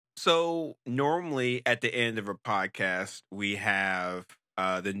So normally at the end of a podcast, we have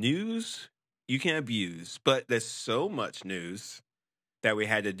the news you can abuse, but there's so much news that we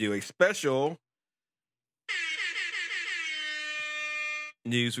had to do a special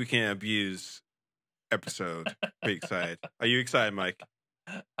news we can't abuse episode. Pretty excited. Are you excited, Mike?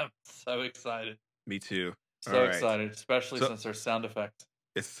 I'm so excited. Me too. So excited, especially since there's sound effects.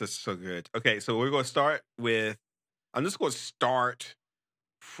 It's just so good. Okay, so we're going to start with. I'm just going to start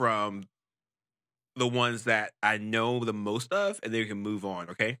from the ones that I know the most of, and then we can move on.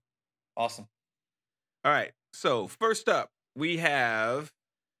 Okay. Awesome. All right. So first up, we have.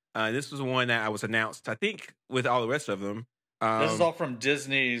 This was one that I was announced, I think, with all the rest of them. This is all from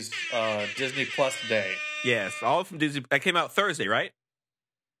Disney's Disney Plus Day. Yes, all from Disney. That came out Thursday, right?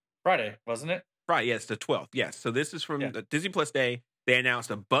 Friday, wasn't it? Right. Yes, the 12th. Yes. So this is from the Disney Plus Day. They announced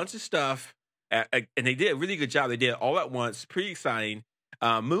a bunch of stuff, and they did a really good job. They did it all at once. Pretty exciting.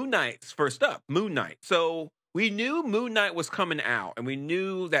 Moon Knight's first up. Moon Knight. So we knew Moon Knight was coming out, and we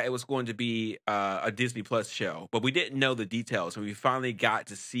knew that it was going to be a Disney Plus show, but we didn't know the details, and we finally got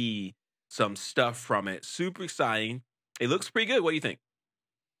to see some stuff from it. Super exciting. It looks pretty good. What do you think?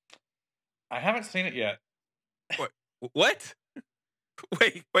 I haven't seen it yet. What?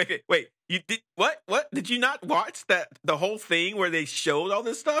 Wait. You did what? What? Did you not watch the whole thing where they showed all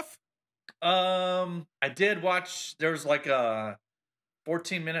this stuff? I did watch. There was like a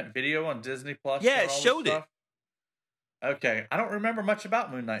 14-minute video on Disney Plus. Yeah, it showed it. Okay, I don't remember much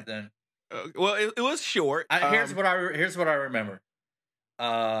about Moon Knight then. Well, it was short. Here's what I remember.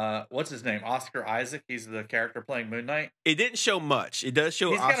 What's his name? Oscar Isaac. He's the character playing Moon Knight. It didn't show much. It does show.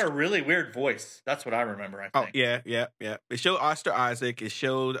 He's got a really weird voice. That's what I remember. I think. Oh yeah. It showed Oscar Isaac. It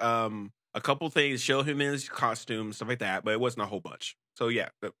showed a couple things. It showed him in his costume, stuff like that. But it wasn't a whole bunch. So yeah.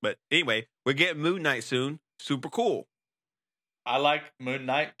 But anyway, we're getting Moon Knight soon. Super cool. I like Moon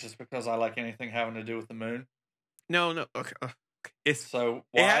Knight just because I like anything having to do with the moon. No. Okay. It's so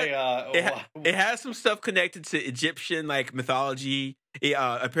why? It has some stuff connected to Egyptian like mythology.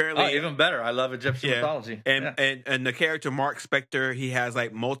 Apparently, even better. I love Egyptian mythology. And the character Mark Spector, he has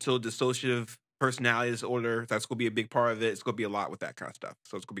like multiple dissociative personality disorder. That's going to be a big part of it. It's going to be a lot with that kind of stuff.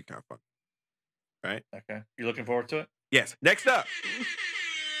 So it's going to be kind of fun. Right? Okay. You looking forward to it? Yes. Next up,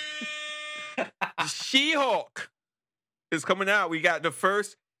 She-Hulk is coming out. We got the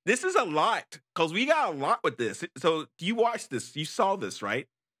first. This is a lot because we got a lot with this. So you watched this. You saw this, right?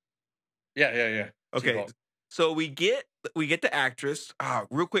 Yeah. Okay. She-Hulk. So we get the actress.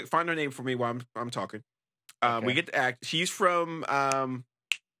 Real quick, find her name for me while I'm talking. Okay. We get the act. She's from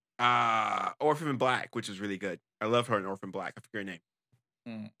Orphan Black, which is really good. I love her in Orphan Black. I forget her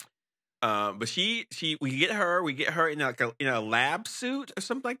name. But we get her in a lab suit or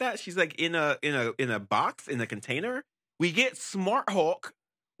something like that. She's like in a box in a container. We get Smart Hulk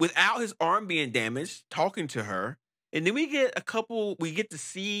without his arm being damaged talking to her, and then we get to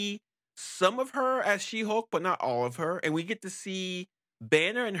see some of her as She-Hulk, but not all of her, and we get to see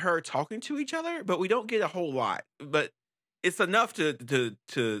Banner and her talking to each other, but we don't get a whole lot. But it's enough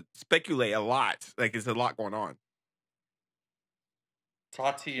to speculate a lot. Like it's a lot going on.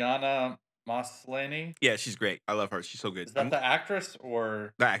 Tatiana Maslany. Yeah, she's great. I love her. She's so good. Is that the actress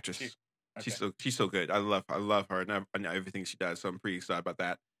or the actress? Okay. She's so good. I love her and I know everything she does. So I'm pretty excited about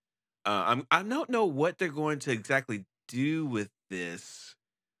that. I don't know what they're going to exactly do with this,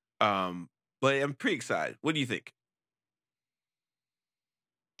 but I'm pretty excited. What do you think?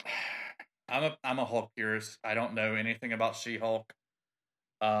 I'm a Hulk purist. I don't know anything about She-Hulk.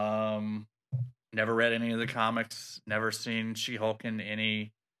 Never read any of the comics. Never seen She-Hulk in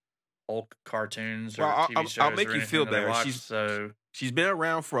any Hulk cartoons or TV shows. I'll make you feel better. She's been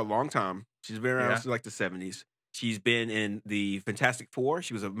around for a long time. She's been around since like the 70s. She's been in the Fantastic Four.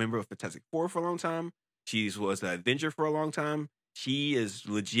 She was a member of Fantastic Four for a long time. She was an Avenger for a long time. She is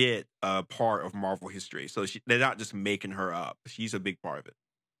legit a part of Marvel history. So they're not just making her up. She's a big part of it.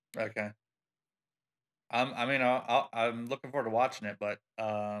 Okay. I'm looking forward to watching it, but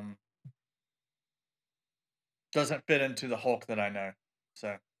doesn't fit into the Hulk that I know.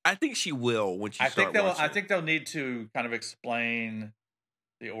 So I think she will when she. I think they'll need to kind of explain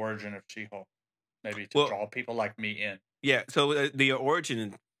the origin of She-Hulk, maybe to draw people like me in. Yeah. So the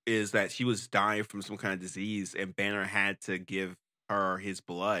origin is that she was dying from some kind of disease, and Banner had to give her his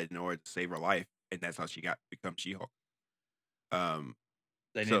blood in order to save her life, and that's how she got to become She-Hulk.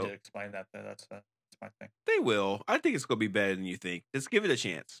 They need to explain that. That's my thing. They will. I think it's going to be better than you think. Just give it a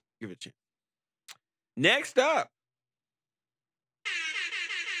chance. Give it a chance. Next up,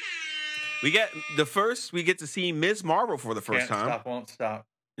 we get to see Ms. Marvel for the first time. Stop, won't stop.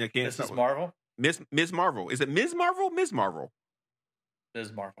 Yeah, Mrs. Marvel? Ms. Marvel. Is it Ms. Marvel? Ms. Marvel.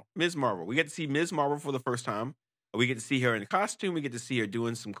 Ms. Marvel. Ms. Marvel. We get to see Ms. Marvel for the first time. We get to see her in costume. We get to see her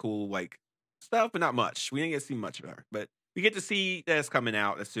doing some cool like stuff, but not much. We didn't get to see much of her, but we get to see that it's coming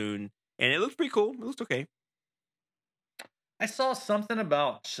out soon, and it looks pretty cool. It looks okay. I saw something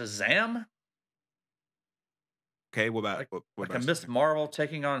about Shazam. Okay, what about what about Ms. Marvel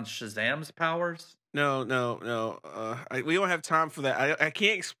taking on Shazam's powers? No. We don't have time for that. I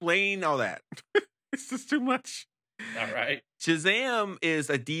can't explain all that. It's just too much. All right. Shazam is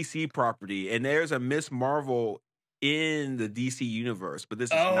a DC property, and there's a Ms. Marvel in the DC universe, but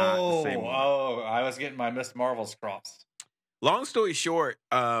this is not the same one. Oh, I was getting my Ms. Marvels crossed. Long story short,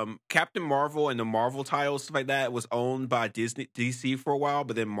 Captain Marvel and the Marvel titles, stuff like that, was owned by DC for a while,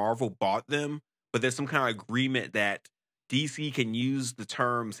 but then Marvel bought them. But there's some kind of agreement that DC can use the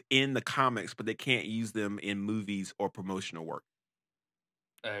terms in the comics, but they can't use them in movies or promotional work.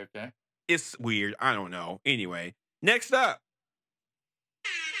 Okay. It's weird. I don't know. Anyway, next up,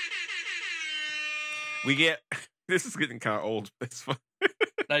 we get... This is getting kind of old. It's fun.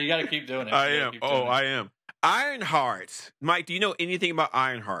 No, you got to keep doing it. I am. Ironheart. Mike, do you know anything about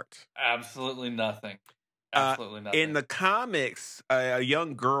Ironheart? Absolutely nothing. Absolutely nothing. In the comics, a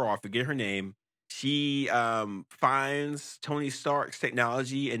young girl, I forget her name, she finds Tony Stark's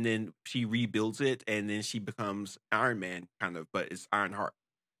technology and then she rebuilds it and then she becomes Iron Man, kind of, but it's Ironheart.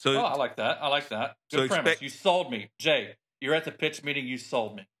 So, I like that. Good premise. You sold me. Jay, you're at the pitch meeting. You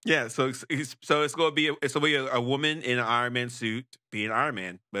sold me. Yeah, so it's going to be a woman in an Iron Man suit being Iron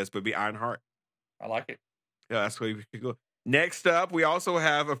Man, but it's going to be Ironheart. I like it. Yeah, that's where we could go. Next up, we also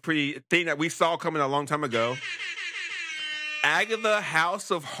have a pretty thing that we saw coming a long time ago. Agatha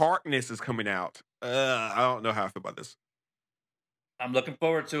House of Harkness is coming out. I don't know how I feel about this. I'm looking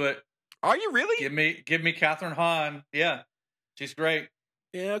forward to it. Are you really? Give me Catherine Hahn. Yeah, she's great.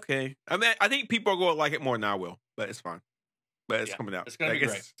 Yeah, okay. I mean, I think people are going to like it more than I will, but it's fine. But it's coming out. It's going to be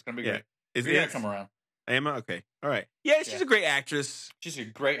great. It's going to be great. Is it going to come around? Am I? Okay. All right. Yeah, she's a great actress. She's a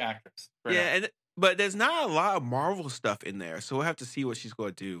great actress. But there's not a lot of Marvel stuff in there, so we'll have to see what she's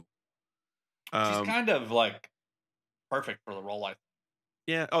going to do. She's kind of like perfect for the role, I think.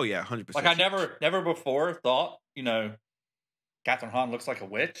 Yeah. Oh, yeah. 100%. Like I never before thought, Catherine Hahn looks like a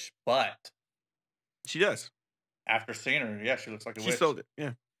witch, but she does. After seeing her, yeah, she looks like a witch. She sold it.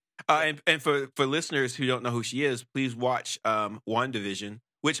 Yeah. And for listeners who don't know who she is, please watch WandaVision,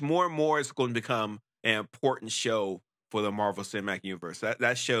 which more and more is going to become an important show for the Marvel Cinematic Universe.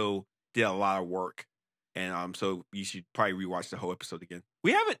 That show did a lot of work, and so you should probably rewatch the whole episode again.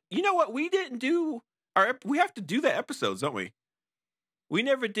 We haven't. You know what? We didn't do we have to do that episodes, don't we? We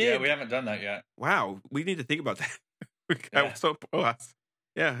never did. Yeah, we haven't done that yet. Wow, we need to think about that.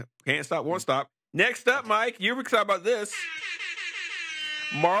 Yeah, can't stop, won't stop. Next up, Mike, you're excited about this.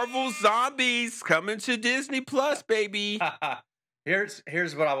 Marvel Zombies coming to Disney Plus, baby. Here's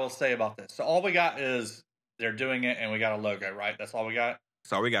what I will say about this. So all we got is they're doing it, and we got a logo, right? That's all we got.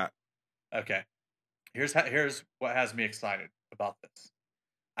 That's all we got. Okay. Here's what has me excited about this.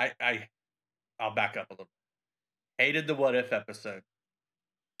 I'll back up a little. Hated the What If episode.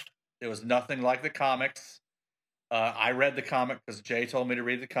 It was nothing like the comics. I read the comic because Jay told me to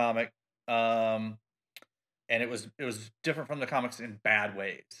read the comic. And it was different from the comics in bad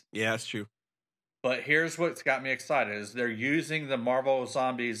ways. Yeah, that's true. But here's what's got me excited is they're using the Marvel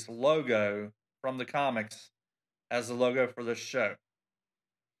Zombies logo from the comics as the logo for this show.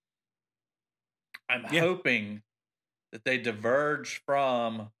 I'm hoping that they diverge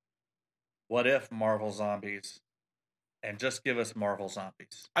from What If Marvel Zombies and just give us Marvel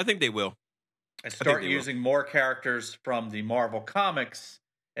Zombies. I think they will. And start using more characters from the Marvel comics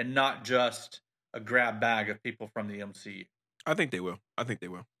and not just a grab bag of people from the MCU. I think they will.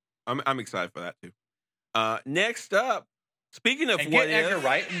 I'm excited for that too. Next up, speaking of What If, Edgar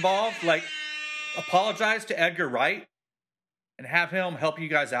Wright involved, like apologize to Edgar Wright and have him help you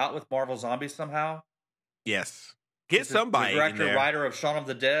guys out with Marvel Zombies somehow. Yes, get somebody. The director, in there. Writer of Shaun of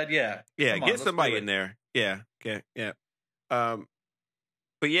the Dead. Yeah, get somebody in there. Yeah, okay, yeah.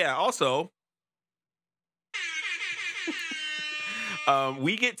 But yeah, also.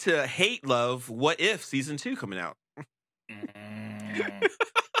 We get to hate love What If season 2 coming out.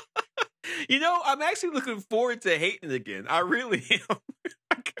 I'm actually looking forward to hating it again. I really am.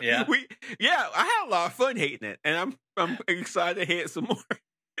 Yeah. I had a lot of fun hating it, and I'm excited to hate it some more.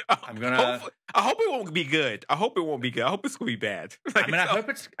 I hope it won't be good. I hope it's gonna be bad.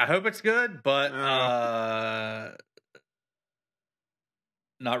 I hope it's good, but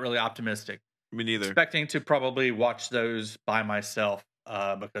not really optimistic. Me neither. Expecting to probably watch those by myself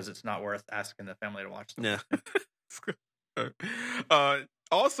because it's not worth asking the family to watch them. Yeah.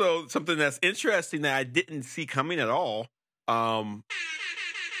 Also, something that's interesting that I didn't see coming at all.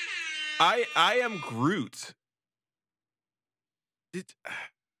 I am Groot.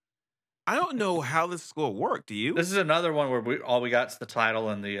 I don't know how this is going to work. Do you? This is another one where all we got is the title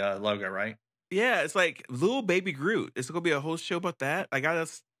and the logo, right? Yeah, it's like little baby Groot. It's going to be a whole show about that. I got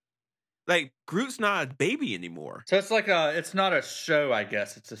us. Like Groot's not a baby anymore. So it's like it's not a show, I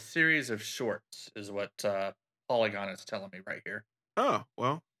guess. It's a series of shorts, is what Polygon is telling me right here. Oh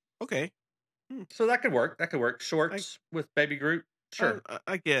well, okay. So that could work. That could work. Shorts with baby Groot. Sure.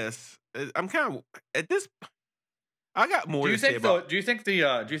 I guess I'm kind of at this. I got more to say about. Do you think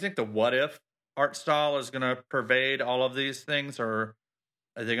the What If art style is going to pervade all of these things, or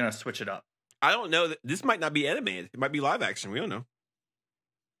are they going to switch it up? I don't know. This might not be animated. It might be live action. We don't know.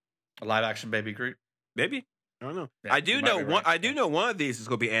 A live action baby Groot? Maybe. I don't know. Yeah, I do know one. I do know one of these is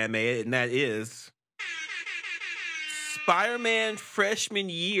going to be animated, and that is Spider-Man Freshman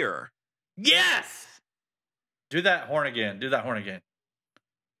Year. Yes. Do that horn again.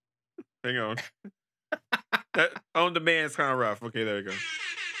 Hang on. That on demand is kind of rough. Okay, there you go.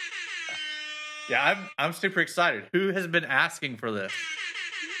 Yeah, I'm super excited. Who has been asking for this?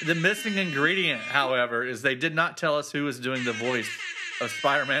 The missing ingredient, however, is they did not tell us who was doing the voice of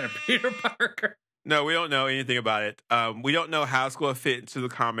Spider-Man and Peter Parker. No, we don't know anything about it. We don't know how it's going to fit into the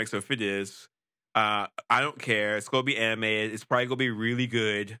comics, or if it is. I don't care. It's going to be animated. It's probably going to be really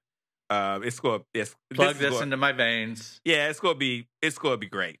good. It's going to plug this into my veins. Yeah, it's going to be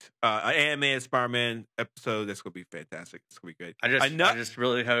great. An animated Spider-Man episode. That's going to be fantastic. It's going to be great. I just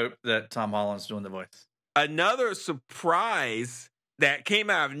really hope that Tom Holland's doing the voice. Another surprise that came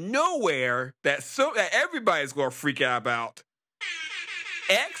out of nowhere that everybody's going to freak out about.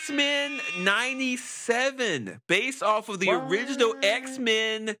 X-Men 97, based off of the original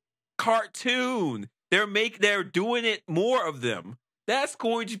X-Men cartoon. They're doing it more of them. That's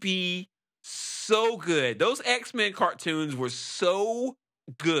going to be so good. Those X-Men cartoons were so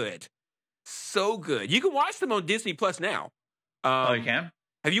good. So good. You can watch them on Disney Plus now. You can?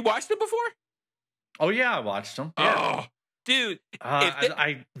 Have you watched them before? Oh, yeah, I watched them. Yeah. Oh, dude.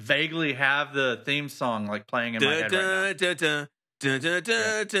 I vaguely have the theme song like playing in my head right now.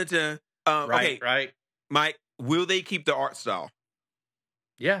 Right. Mike, will they keep the art style?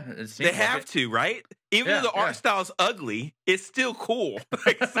 Yeah, they have to, right? Even though the art style's ugly, it's still cool.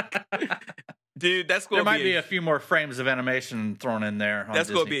 Dude, that's going to be... There might be a few more frames of animation thrown in there on Disney+.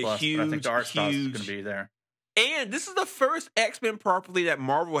 That's going to be a huge, I think the art style is going to be there. And this is the first X-Men property that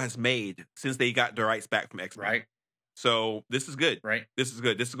Marvel has made since they got the rights back from X-Men. Right. So this is good. Right. This is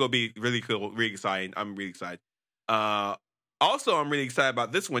good. This is going to be really cool, really exciting. I'm really excited. Also, I'm really excited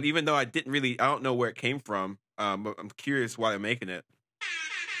about this one, even though I don't know where it came from. But I'm curious why they're making it.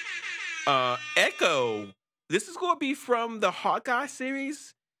 Echo. This is going to be from the Hawkeye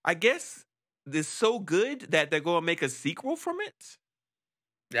series. I guess it's so good that they're going to make a sequel from it.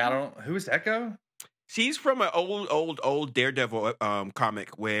 Yeah, who's Echo? She's from an old Daredevil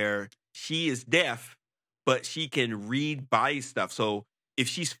comic where she is deaf, but she can read body stuff. So if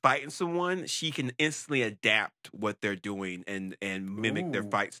she's fighting someone, she can instantly adapt what they're doing and mimic their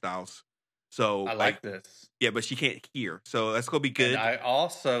fight styles. So I like this. Yeah, but she can't hear. So that's going to be good. And I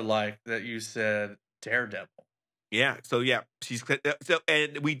also like that you said Daredevil. Yeah. So yeah,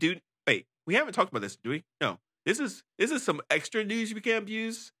 and we haven't talked about this, do we? No. This is some extra news we can't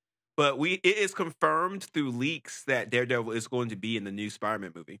use, but it is confirmed through leaks that Daredevil is going to be in the new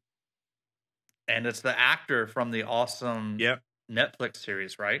Spider-Man movie. And it's the actor from the awesome Netflix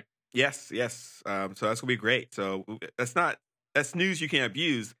series, right? Yes. So that's going to be great. So that's news you can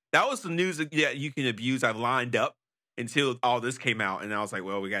abuse. That was the news that you can abuse. I've lined up until all this came out, and I was like,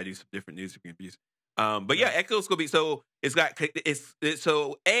 well, we got to do some different news we can abuse. But yeah, Echo's going to be, so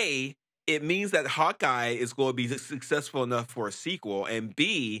it means that Hawkeye is going to be successful enough for a sequel, and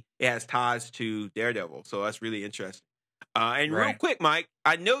B, it has ties to Daredevil. So that's really interesting. And real quick, Mike,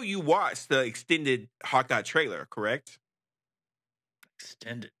 I know you watched the extended Hawkeye trailer, correct?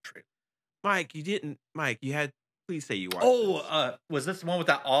 Extended trailer. Mike, you didn't. Mike, you had. Please say you watched. Oh, was this the one with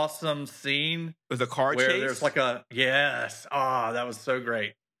that awesome scene? With the car where chase? There's like yes. Oh, that was so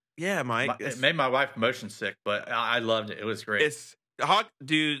great. Yeah, Mike. It made my wife motion sick, but I loved it. It was great.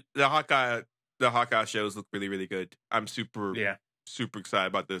 The Hawkeye shows look really, really good. I'm super excited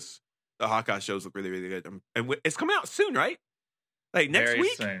about this. The Hawkeye shows look really, really good. And it's coming out soon, right? Like next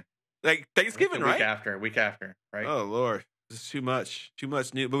week? Soon. Like Thanksgiving, right? Week after, right? Oh Lord, this is too much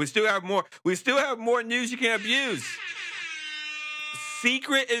news. But we still have more. We still have more news you can abuse.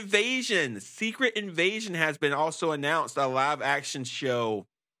 Secret Invasion has been also announced, a live action show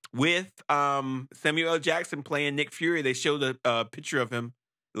with Samuel L. Jackson playing Nick Fury. They showed a picture of him.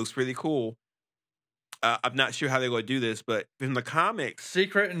 It looks pretty cool. I'm not sure how they're going to do this, but in the comics,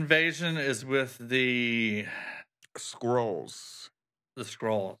 Secret Invasion is with the Skrulls. The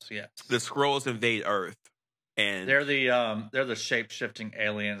Skrulls, yes. The Skrulls invade Earth, and they're the shape-shifting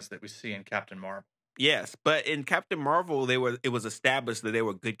aliens that we see in Captain Marvel. Yes, but in Captain Marvel, it was established that they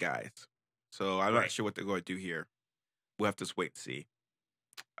were good guys. So I'm not sure what they're going to do here. We'll have to just wait and see.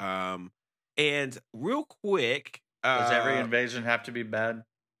 And real quick, does every invasion have to be bad?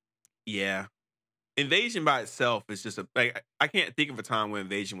 Yeah, invasion by itself is just I can't think of a time when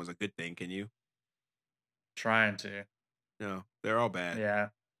invasion was a good thing. Can you? Trying to. No, they're all bad. Yeah,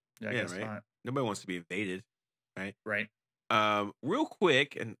 I guess right. not. Nobody wants to be invaded, right? Right. Real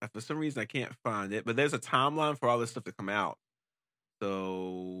quick, and for some reason I can't find it, but there's a timeline for all this stuff to come out.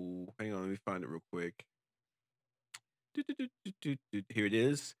 So hang on, let me find it real quick. Here it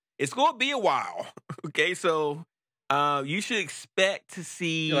is. It's going to be a while. Okay, so you should expect to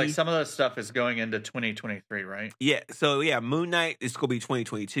see like some of that stuff is going into 2023, right? Yeah. So yeah, Moon Knight is going to be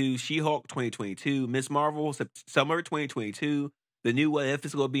 2022. She-Hulk 2022. Miss Marvel summer 2022. The new What If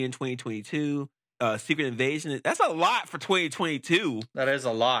is going to be in 2022. Secret Invasion. That's a lot for 2022. That is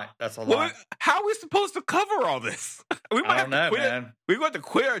a lot. That's a lot. How are we supposed to cover all this? I don't know, man. We're going to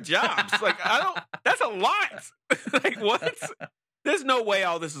quit our jobs. That's a lot. Like, what? There's no way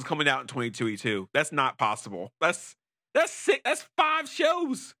all this is coming out in 2022. That's not possible. That's 6. That's 5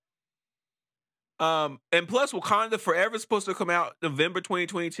 shows. And plus, Wakanda Forever is supposed to come out November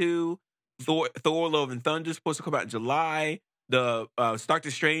 2022. Thor: Love and Thunder is supposed to come out in July. The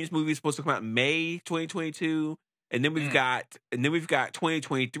Doctor Strange movie is supposed to come out in May 2022, and then we've got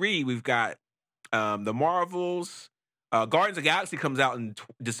 2023. We've got the Marvels. Guardians of the Galaxy comes out in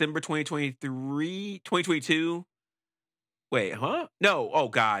December 2022. Wait, huh? No. Oh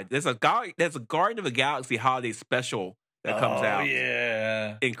God, there's a Guardian of the Galaxy holiday special that comes out.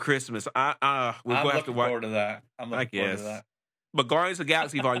 In Christmas. We're going to have to watch. Forward to that. I'm looking forward to that. But Guardians of the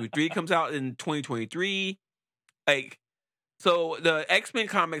Galaxy Volume 3 comes out in 2023. So the X-Men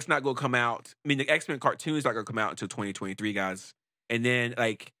comic's not going to come out. I mean, the X-Men cartoon's not going to come out until 2023, guys. And then,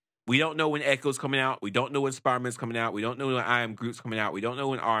 we don't know when Echo's coming out. We don't know when Spider-Man's coming out. We don't know when I Am Groot's coming out. We don't know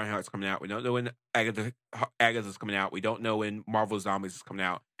when Ironheart's coming out. We don't know when Agatha's coming out. We don't know when Marvel Zombies is coming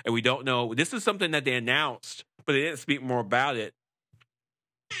out. And we don't know. This is something that they announced, but they didn't speak more about it.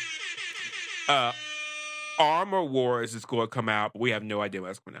 Armor Wars is going to come out, but we have no idea when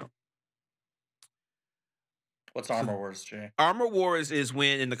that's coming out. What's Armor Wars, Jay? Armor Wars is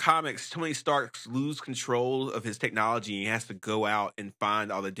when, in the comics, Tony Stark loses control of his technology and he has to go out and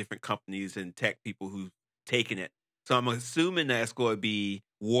find all the different companies and tech people who've taken it. So I'm assuming that's going to be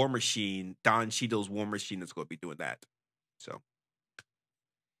War Machine, Don Cheadle's War Machine that's going to be doing that. So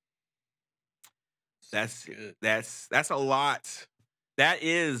that's a lot. That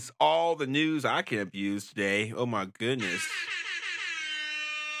is all the news I can abuse today. Oh my goodness.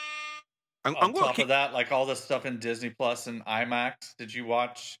 On top of that, all the stuff in Disney Plus and IMAX. Did you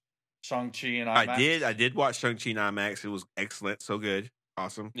watch Shang-Chi in IMAX? I did watch Shang-Chi in IMAX. It was excellent. So good.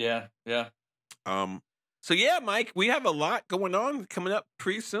 Awesome. Yeah. So yeah, Mike, we have a lot going on coming up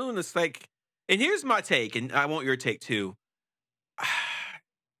pretty soon. It's and here's my take, and I want your take too.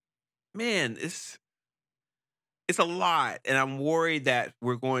 Man, it's a lot, and I'm worried that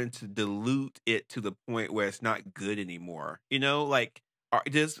we're going to dilute it to the point where it's not good anymore. Can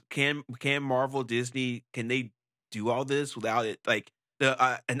Marvel, Disney, can they do all this without it?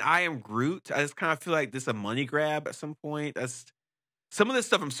 And I Am Groot, I just kind of feel like this is a money grab at some point. That's some of this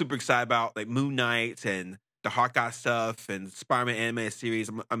stuff I'm super excited about, like Moon Knight and the Hawkeye stuff and Spider-Man animated series.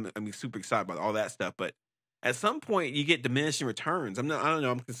 I'm super excited about all that stuff. But at some point, you get diminishing returns. I don't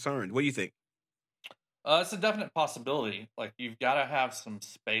know. I'm concerned. What do you think? It's a definite possibility. You've got to have some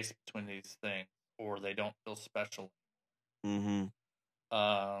space between these things, or they don't feel special. Mm-hmm.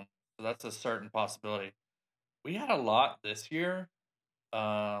 So that's a certain possibility. We had a lot this year.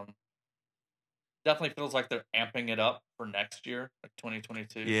 Definitely feels like they're amping it up for next year,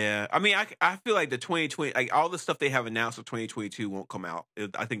 2022. Yeah, I mean, I feel like the 2020, all the stuff they have announced for 2022 won't come out.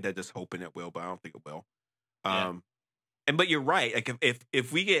 I think they're just hoping it will, but I don't think it will. But you're right.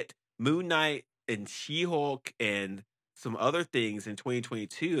 If we get Moon Knight and She-Hulk and some other things in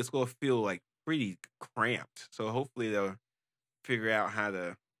 2022, it's going to feel pretty cramped. So hopefully they'll figure out how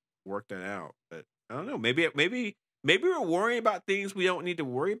to work that out. But I don't know. Maybe we're worrying about things we don't need to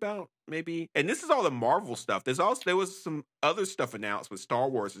worry about. Maybe, and this is all the Marvel stuff. There was some other stuff announced with Star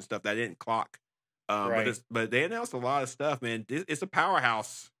Wars and stuff that I didn't clock. But they announced a lot of stuff, man. It's a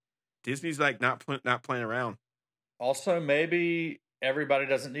powerhouse. Disney's not playing around. Also, maybe everybody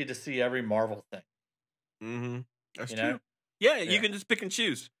doesn't need to see every Marvel thing. Mm-hmm. That's true. Yeah, you can just pick and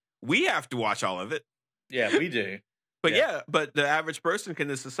choose. We have to watch all of it. Yeah, we do. But but the average person can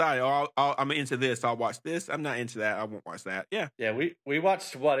just decide, oh, I'm into this. I'll watch this. I'm not into that. I won't watch that. Yeah. Yeah, we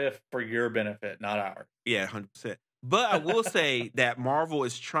watched What If for your benefit, not ours. Yeah, 100%. But I will say that Marvel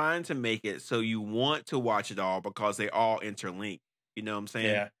is trying to make it so you want to watch it all because they all interlink. You know what I'm saying?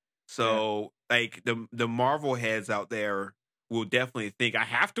 Yeah. So like the Marvel heads out there will definitely think I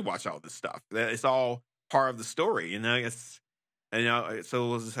have to watch all this stuff. It's all part of the story. So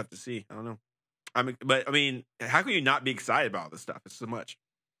we'll just have to see. I don't know. I mean, how can you not be excited about all this stuff? It's so much.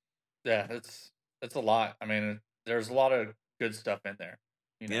 Yeah, it's a lot. I mean, there's a lot of good stuff in there.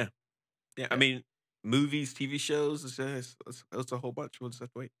 You know? Yeah. I mean, movies, TV shows. It's a whole bunch. We'll just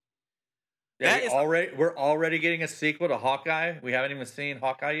have to wait. Yeah, we're already getting a sequel to Hawkeye. We haven't even seen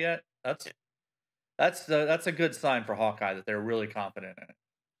Hawkeye yet. That's a good sign for Hawkeye that they're really confident in it.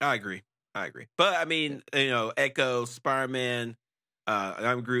 I agree. But I mean, Echo, Spider-Man.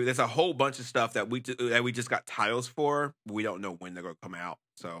 I agree. There's a whole bunch of stuff that we just got titles for. But we don't know when they're going to come out.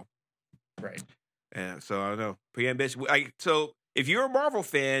 So, right. Yeah. So I don't know. Pretty ambitious. So if you're a Marvel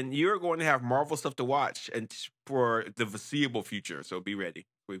fan, you're going to have Marvel stuff to watch and for the foreseeable future. So be ready.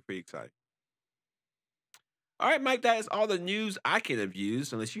 We're pretty excited. All right, Mike. That is all the news I can have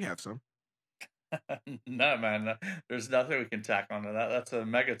used, unless you have some. No, man. There's nothing we can tack onto that. That's a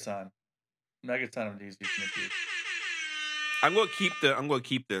megaton of news you can use. I'm going to keep this. I'm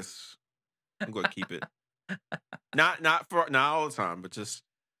going to keep it. not all the time, but just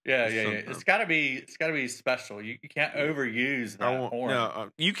yeah. It's got to be special. You can't overuse that horn.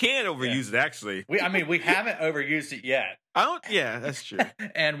 No, you can overuse it actually. We haven't overused it yet. Yeah, that's true.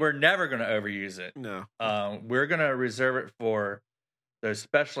 And we're never going to overuse it. No. We're going to reserve it for those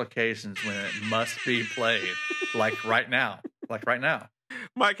special occasions when it must be played, like right now.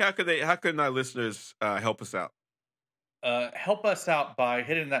 Mike, how can our listeners help us out? Help us out by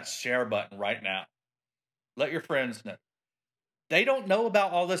hitting that share button right now. Let your friends know. They don't know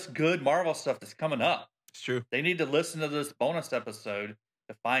about all this good Marvel stuff that's coming up. It's true. They need to listen to this bonus episode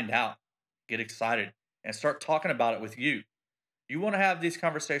to find out, get excited, and start talking about it with you. You want to have these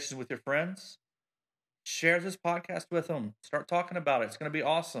conversations with your friends? Share this podcast with them. Start talking about it. It's going to be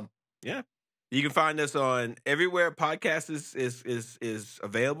awesome. Yeah. You can find us on everywhere podcast is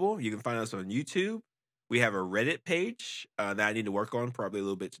available. You can find us on YouTube. We have a Reddit page that I need to work on probably a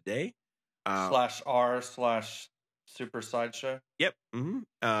little bit today. /r/Super Sideshow. Yep.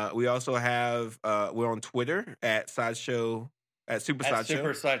 Mm-hmm. We also have we're on Twitter at Sideshow at Super Sideshow.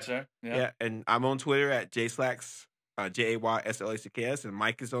 Super Sideshow. Yeah. And I'm on Twitter at JSlacks, JAYSLACKS, and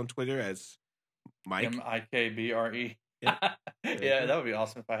Mike is on Twitter as Mike MIKBRE. Yeah. Yeah, that would be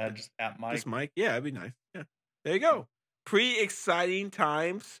awesome if I had just at Mike. Just Mike. Yeah, that'd be nice. Yeah. There you go. Pretty exciting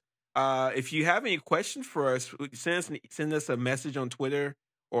times. If you have any questions for us, send us a message on Twitter,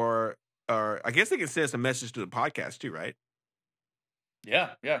 or I guess they can send us a message to the podcast too, right?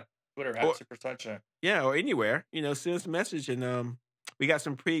 Yeah. Twitter at Super Sideshow. Yeah, or anywhere. Send us a message, and we got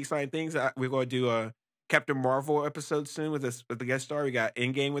some pretty exciting things. We're going to do a Captain Marvel episode soon with the guest star. We got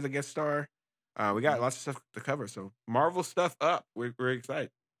Endgame with a guest star. We got lots of stuff to cover. So Marvel stuff up. We're excited.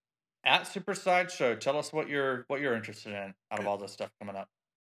 At Super Sideshow, tell us what you're interested in out of all this stuff coming up.